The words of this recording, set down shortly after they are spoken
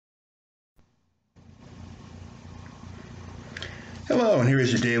Hello, and here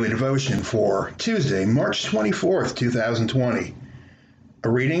is your daily devotion for Tuesday, March 24th, 2020. A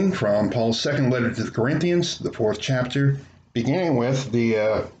reading from Paul's second letter to the Corinthians, the 4th chapter, beginning with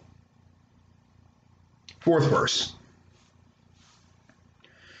the 4th verse.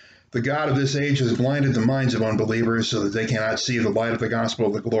 The God of this age has blinded the minds of unbelievers so that they cannot see the light of the gospel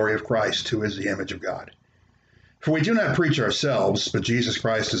of the glory of Christ, who is the image of God. For we do not preach ourselves, but Jesus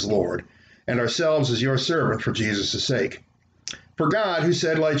Christ is Lord, and ourselves as your servant for Jesus' sake. For God, who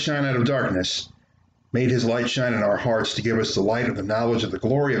said, "Light shine out of darkness," made his light shine in our hearts to give us the light of the knowledge of the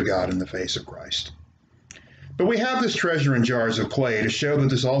glory of God in the face of Christ. But we have this treasure in jars of clay to show that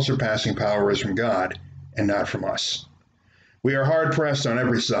this all-surpassing power is from God and not from us. We are hard-pressed on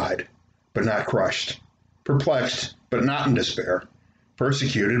every side, but not crushed, perplexed, but not in despair,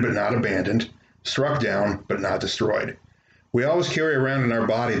 persecuted, but not abandoned, struck down, but not destroyed. We always carry around in our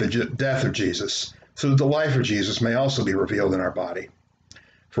body the death of Jesus, so that the life of Jesus may also be revealed in our body.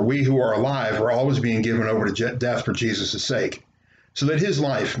 For we who are alive are always being given over to death for Jesus' sake, so that his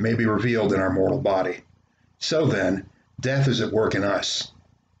life may be revealed in our mortal body. So then, death is at work in us,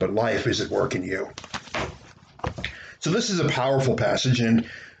 but life is at work in you. So this is a powerful passage, and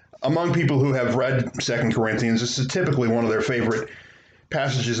among people who have read 2 Corinthians, this is typically one of their favorite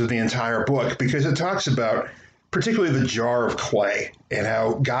passages of the entire book, because it talks about particularly the jar of clay and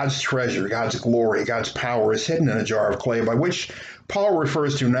how God's treasure, God's glory, God's power is hidden in a jar of clay, by which Paul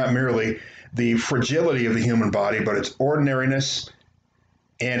refers to not merely the fragility of the human body, but its ordinariness,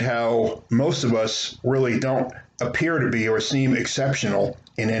 and how most of us really don't appear to be or seem exceptional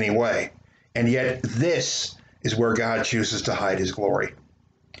in any way. And yet this is where God chooses to hide his glory.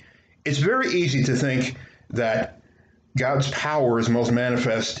 It's very easy to think that God's power is most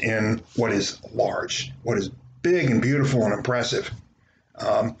manifest in what is large, what is big and beautiful and impressive.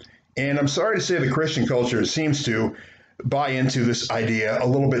 And I'm sorry to say the Christian culture seems to buy into this idea a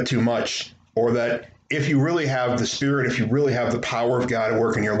little bit too much, or that if you really have the Spirit, if you really have the power of God at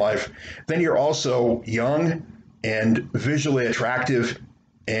work in your life, then you're also young and visually attractive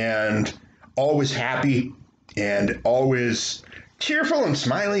and always happy and always cheerful and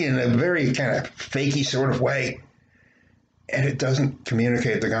smiley in a very kind of fakey sort of way. And it doesn't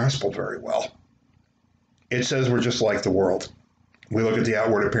communicate the gospel very well. It says we're just like the world. We look at the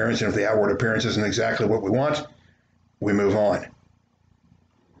outward appearance, and if the outward appearance isn't exactly what we want, we move on.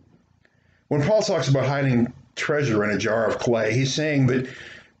 When Paul talks about hiding treasure in a jar of clay, he's saying that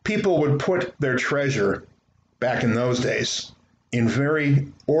people would put their treasure back in those days in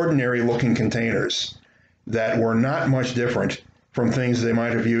very ordinary looking containers that were not much different from things they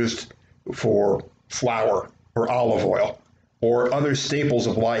might have used for flour or olive oil or other staples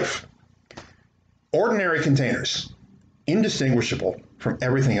of life. Ordinary containers, indistinguishable from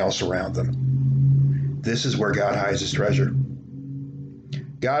everything else around them. This is where God hides his treasure.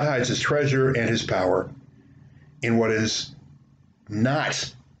 God hides his treasure and his power in what is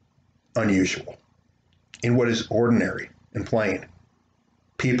not unusual, in what is ordinary and plain.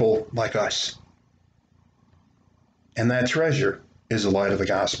 People like us. And that treasure is the light of the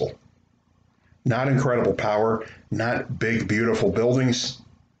gospel. Not incredible power, not big, beautiful buildings,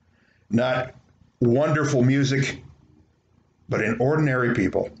 not wonderful music, but in ordinary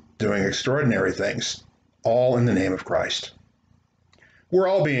people doing extraordinary things, all in the name of Christ. We're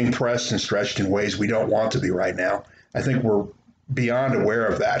all being pressed and stretched in ways we don't want to be right now. I think we're beyond aware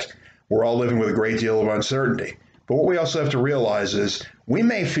of that. We're all living with a great deal of uncertainty. But what we also have to realize is we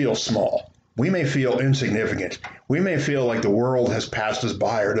may feel small. We may feel insignificant. We may feel like the world has passed us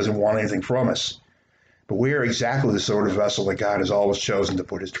by or doesn't want anything from us. But we are exactly the sort of vessel that God has always chosen to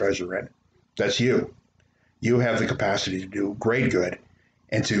put his treasure in. That's you. You have the capacity to do great good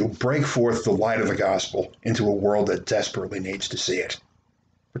and to break forth the light of the gospel into a world that desperately needs to see it,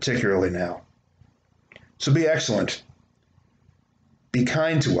 particularly now. So be excellent. Be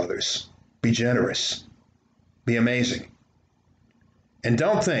kind to others. Be generous. Be amazing. And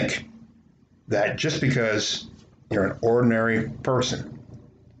don't think that just because you're an ordinary person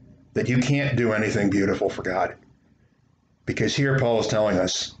that you can't do anything beautiful for God. Because here Paul is telling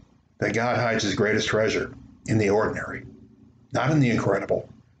us that God hides his greatest treasure in the ordinary, not in the incredible,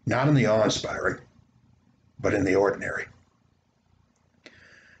 not in the awe-inspiring, but in the ordinary.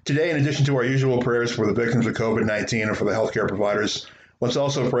 Today, in addition to our usual prayers for the victims of COVID-19 and for the healthcare providers, let's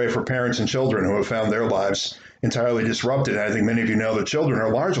also pray for parents and children who have found their lives entirely disrupted. I think many of you know that children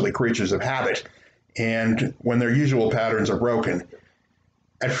are largely creatures of habit, and when their usual patterns are broken,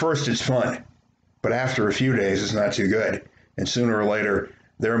 at first it's fun, but after a few days it's not too good, and sooner or later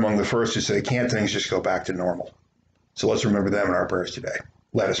they're among the first who say, can't things just go back to normal? So let's remember them in our prayers today.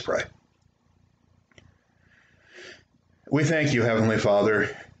 Let us pray. We thank you, Heavenly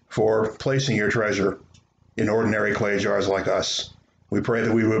Father, for placing your treasure in ordinary clay jars like us. We pray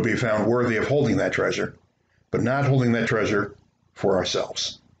that we will be found worthy of holding that treasure, but not holding that treasure for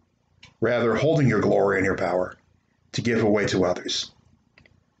ourselves. Rather, holding your glory and your power to give away to others.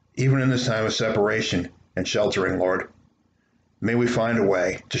 Even in this time of separation and sheltering, Lord, may we find a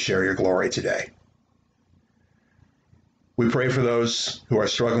way to share your glory today. We pray for those who are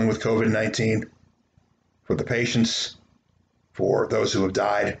struggling with COVID-19, for the patients, for those who have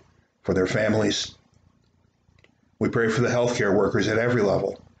died, for their families. We pray for the healthcare workers at every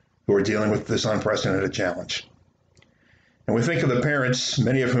level who are dealing with this unprecedented challenge. And we think of the parents,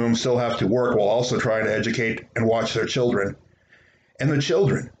 many of whom still have to work while also trying to educate and watch their children, and the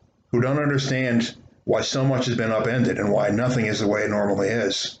children who don't understand why so much has been upended and why nothing is the way it normally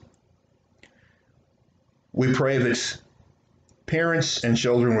is. We pray that parents and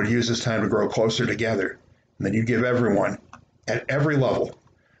children would use this time to grow closer together, and that you give everyone at every level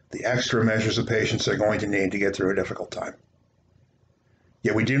the extra measures of patience they're going to need to get through a difficult time.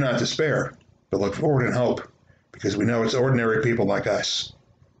 Yet we do not despair, but look forward in hope, because we know it's ordinary people like us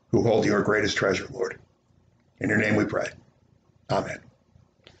who hold your greatest treasure, Lord. In your name we pray. Amen.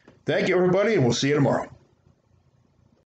 Thank you, everybody, and we'll see you tomorrow.